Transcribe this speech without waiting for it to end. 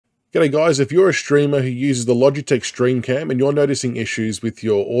G'day guys, if you're a streamer who uses the Logitech Streamcam and you're noticing issues with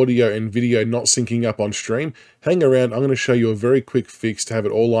your audio and video not syncing up on stream, hang around, I'm going to show you a very quick fix to have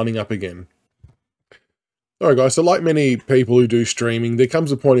it all lining up again. Alright guys, so like many people who do streaming, there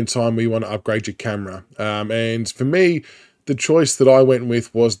comes a point in time where you want to upgrade your camera. And for me, the choice that I went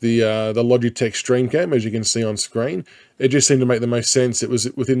with was the Logitech Streamcam, as you can see on screen. It just seemed to make the most sense. It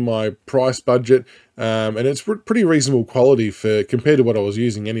was within my price budget, and it's pretty reasonable quality for compared to what I was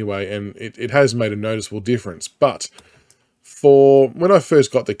using anyway, and it has made a noticeable difference. But for when I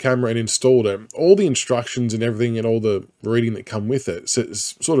first got the camera and installed it, all the instructions and everything and all the reading that come with it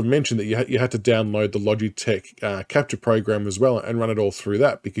sort of mentioned that you had to download the Logitech Capture program as well and run it all through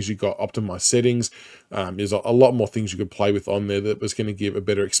that, because you got optimized settings. There's a lot more things you could play with on there that was going to give a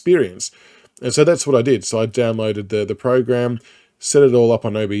better experience. And so that's what I did. So I downloaded the program, set it all up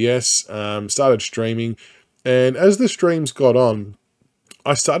on OBS, started streaming, and as the streams got on,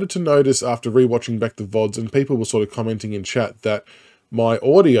 I started to notice after rewatching back the VODs, and people were sort of commenting in chat, that my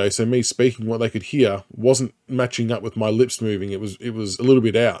audio, so me speaking, what they could hear, wasn't matching up with my lips moving. It was a little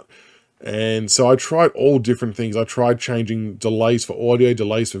bit out. And so I tried all different things. I tried changing delays for audio,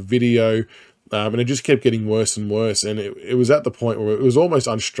 delays for video, and it just kept getting worse and worse. And it was at the point where it was almost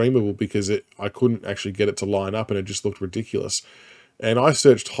unstreamable because I couldn't actually get it to line up, and it just looked ridiculous. And I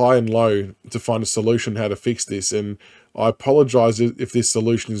searched high and low to find a solution how to fix this. And I apologize if this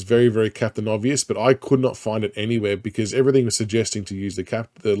solution is very, very Captain Obvious, but I could not find it anywhere because everything was suggesting to use the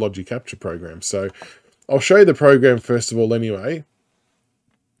Logi Capture program. So I'll show you the program first of all anyway.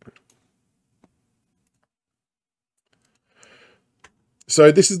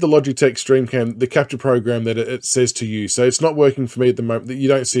 So this is the Logitech Streamcam, the capture program that it says to use. So it's not working for me at the moment. You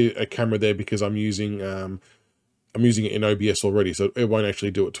don't see a camera there because I'm using it in OBS already, so it won't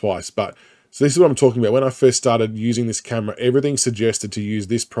actually do it twice. But so this is what I'm talking about. When I first started using this camera, everything suggested to use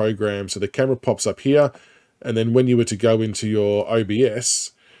this program. So the camera pops up here, and then when you were to go into your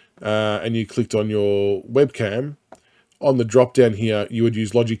OBS and you clicked on your webcam, on the drop down here, you would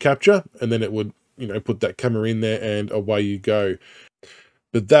use Logi Capture, and then it would, put that camera in there and away you go.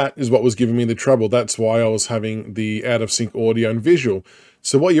 But that is what was giving me the trouble. That's why I was having the out of sync audio and visual.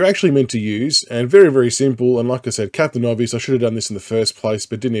 So what you're actually meant to use, and very, very simple, and like I said, Captain Obvious, I should have done this in the first place,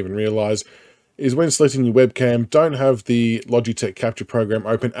 but didn't even realize, is when selecting your webcam, don't have the Logitech Capture program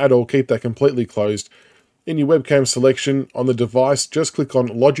open at all. Keep that completely closed. In your webcam selection on the device, just click on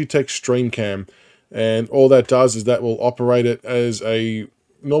Logitech Streamcam. And all that does is that will operate it as a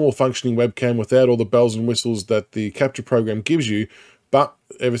normal functioning webcam without all the bells and whistles that the Capture program gives you. But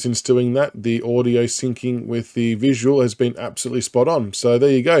ever since doing that, the audio syncing with the visual has been absolutely spot on. So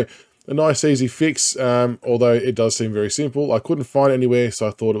there you go. A nice easy fix, although it does seem very simple. I couldn't find it anywhere, so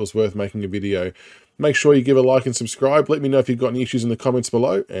I thought it was worth making a video. Make sure you give a like and subscribe. Let me know if you've got any issues in the comments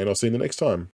below, and I'll see you in the next time.